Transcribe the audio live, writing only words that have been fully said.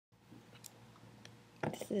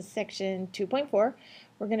This is section 2.4.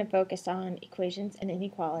 We're going to focus on equations and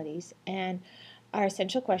inequalities, and our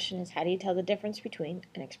essential question is, how do you tell the difference between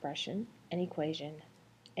an expression, an equation,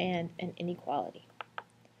 and an inequality?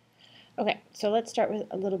 Okay, so let's start with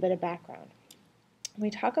a little bit of background. When we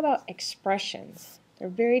talk about expressions, they're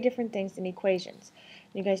very different things than equations.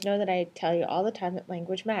 You guys know that I tell you all the time that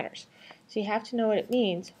language matters. So you have to know what it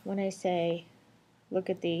means when I say, look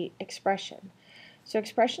at the expression. So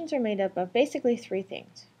expressions are made up of basically three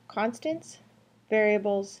things: constants,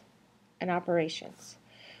 variables, and operations.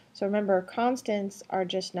 So remember, constants are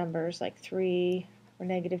just numbers like 3 or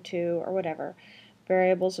 -2 or whatever.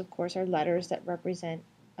 Variables, of course, are letters that represent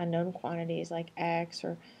unknown quantities like x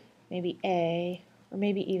or maybe a, or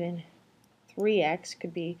maybe even 3x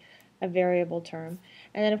could be a variable term.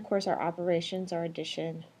 And then, of course, our operations are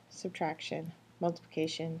addition, subtraction,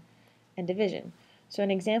 multiplication, and division. So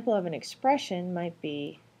an example of an expression might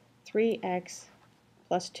be 3x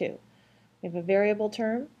plus 2. We have a variable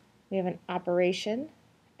term, we have an operation,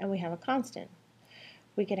 and we have a constant.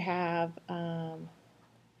 We could have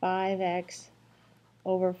 5x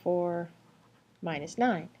over 4 minus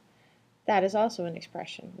 9. That is also an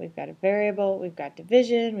expression. We've got a variable, we've got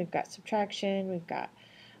division, we've got subtraction, we've got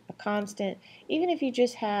a constant. Even if you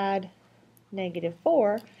just had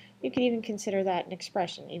 -4, you could even consider that an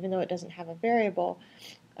expression, even though it doesn't have a variable.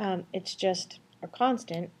 It's just a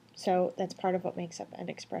constant, so that's part of what makes up an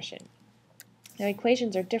expression. Now,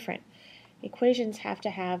 equations are different. Equations have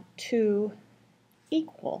to have two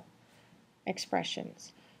equal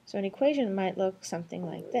expressions. So an equation might look something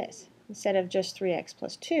like this. Instead of just 3x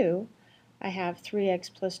plus 2, I have 3x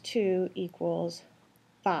plus 2 equals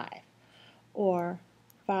 5, or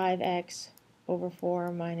 5x over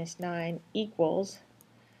 4 minus 9 equals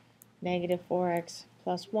 -4x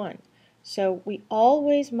plus 1. So we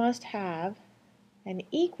always must have an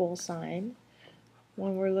equal sign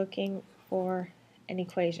when we're looking for an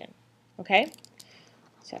equation. Okay?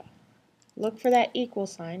 So look for that equal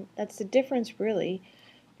sign. That's the difference really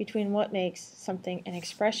between what makes something an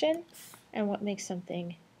expression and what makes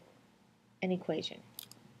something an equation.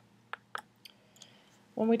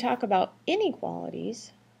 When we talk about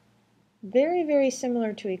inequalities, very, very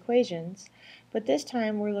similar to equations, but this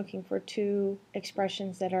time we're looking for two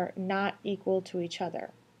expressions that are not equal to each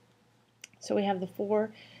other. So we have the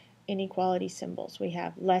four inequality symbols. We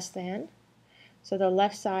have less than, so the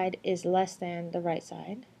left side is less than the right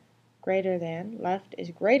side. Greater than, left is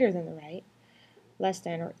greater than the right. Less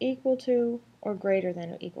than or equal to, or greater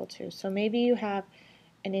than or equal to. So maybe you have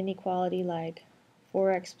an inequality like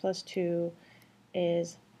 4x plus 2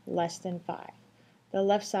 is less than 5. The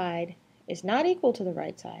left side is not equal to the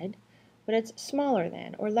right side, but it's smaller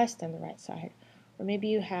than or less than the right side. Or maybe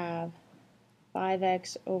you have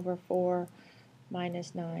 5x over 4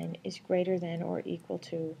 minus 9 is greater than or equal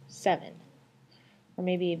to 7. Or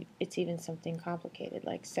maybe it's even something complicated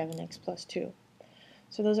like 7x plus 2.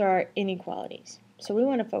 So those are our inequalities. So we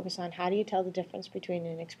want to focus on, how do you tell the difference between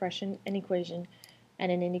an expression, an equation,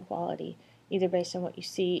 and an inequality, either based on what you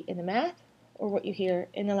see in the math or what you hear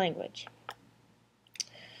in the language.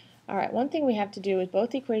 Alright, one thing we have to do with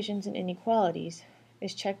both equations and inequalities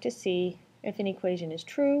is check to see if an equation is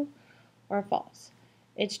true or false.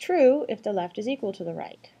 It's true if the left is equal to the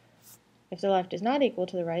right. If the left is not equal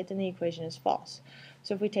to the right, then the equation is false.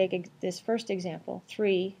 So if we take this first example,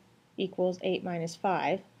 3 equals 8 minus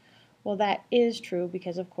 5, well, that is true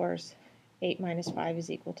because, of course, 8 minus 5 is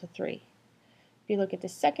equal to 3. If you look at the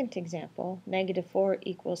second example, -4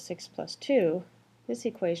 equals 6 plus 2, this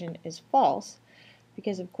equation is false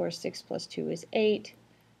because, of course, 6 plus 2 is 8,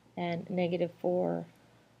 and -4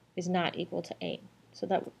 is not equal to 8. So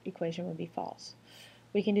that equation would be false.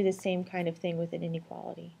 We can do the same kind of thing with an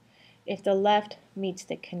inequality. If the left meets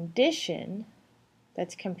the condition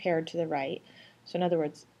that's compared to the right, so in other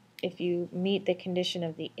words, if you meet the condition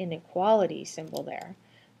of the inequality symbol there,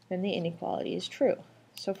 then the inequality is true.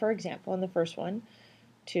 So for example, in the first one,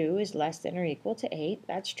 2 is less than or equal to 8.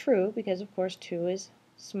 That's true because, of course, 2 is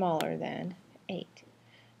smaller than 8.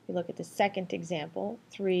 If you look at the second example,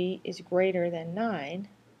 3 is greater than 9.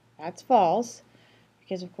 That's false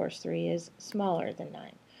because, of course, 3 is smaller than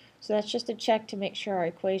 9. So that's just a check to make sure our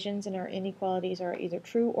equations and our inequalities are either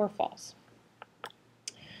true or false.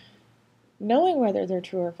 Knowing whether they're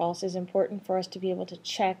true or false is important for us to be able to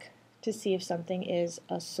check to see if something is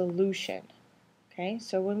a solution. Okay,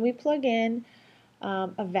 so when we plug in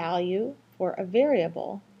a value for a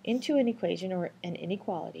variable into an equation or an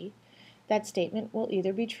inequality, that statement will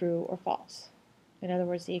either be true or false. In other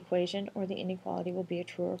words, the equation or the inequality will be a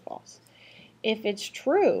true or false. If it's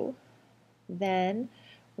true, then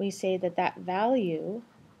we say that that value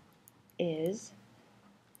is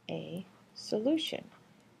a solution.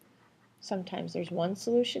 Sometimes there's one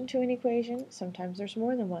solution to an equation, sometimes there's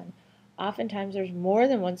more than one. Oftentimes there's more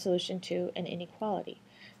than one solution to an inequality.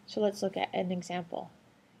 So let's look at an example.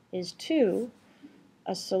 Is 2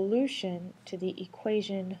 a solution to the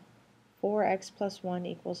equation 4x plus 1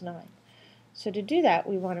 equals 9? So to do that,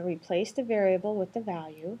 we want to replace the variable with the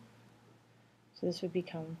value. So this would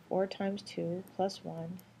become 4 times 2 plus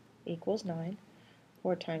 1 equals 9.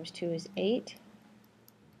 4 times 2 is 8.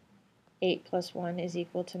 8 plus 1 is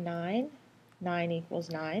equal to 9. 9 equals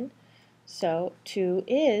 9. So 2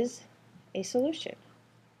 is a solution.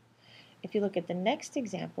 If you look at the next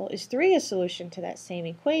example, is 3 a solution to that same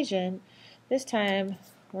equation? This time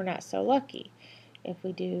we're not so lucky. If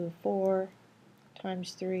we do 4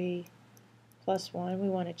 times 3 plus 1, we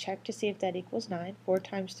want to check to see if that equals 9. 4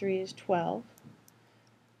 times 3 is 12.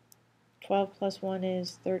 12 plus 1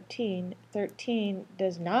 is 13. 13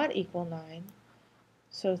 does not equal 9,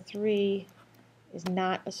 so 3 is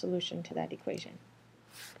not a solution to that equation.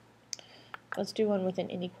 Let's do one with an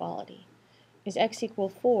inequality. Is x equal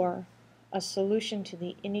 4 a solution to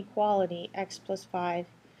the inequality x plus 5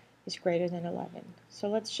 is greater than 11? So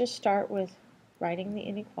let's just start with writing the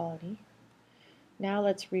inequality. Now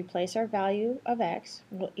let's replace our value of x.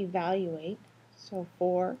 We'll evaluate. So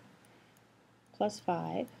 4 plus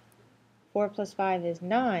 5. 4 plus 5 is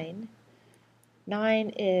 9.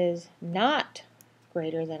 9 is not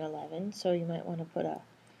greater than 11, so you might want to put a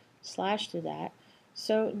slash through that.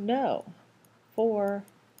 So no, 4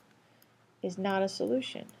 is not a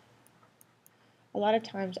solution. A lot of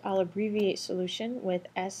times I'll abbreviate solution with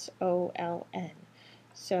SOLN.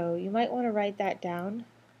 So you might want to write that down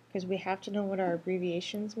because we have to know what our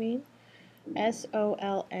abbreviations mean.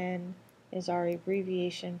 SOLN is our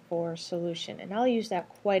abbreviation for solution, and I'll use that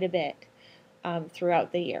quite a bit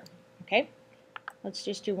throughout the year. Okay, let's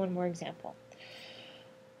just do one more example.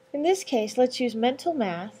 In this case, let's use mental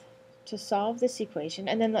math to solve this equation,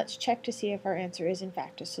 and then let's check to see if our answer is in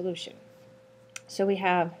fact a solution. So we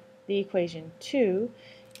have the equation 2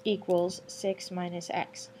 equals 6 minus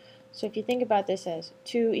x. So if you think about this as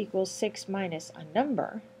 2 equals 6 minus a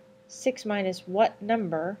number, 6 minus what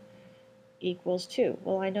number equals 2?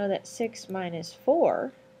 Well, I know that 6 minus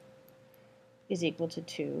 4 is equal to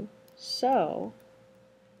 2, so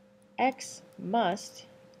x must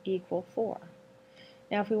equal 4.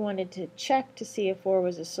 Now if we wanted to check to see if 4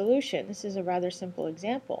 was a solution, this is a rather simple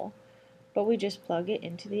example, but we just plug it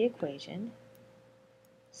into the equation,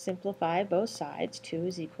 simplify both sides, 2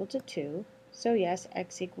 is equal to 2, so yes,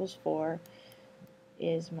 x equals 4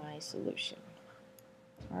 is my solution.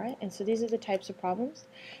 Alright, and so these are the types of problems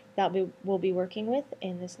that we'll be working with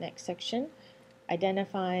in this next section.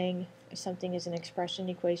 Identifying if something is an expression,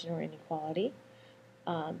 equation, or inequality.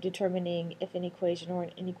 Determining if an equation or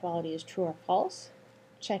an inequality is true or false.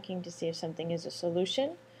 Checking to see if something is a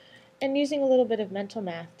solution. And using a little bit of mental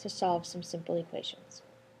math to solve some simple equations.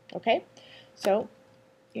 Okay, so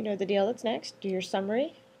you know the deal. That's next. Do your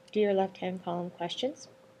summary, do your left-hand column questions,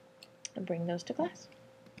 and bring those to class.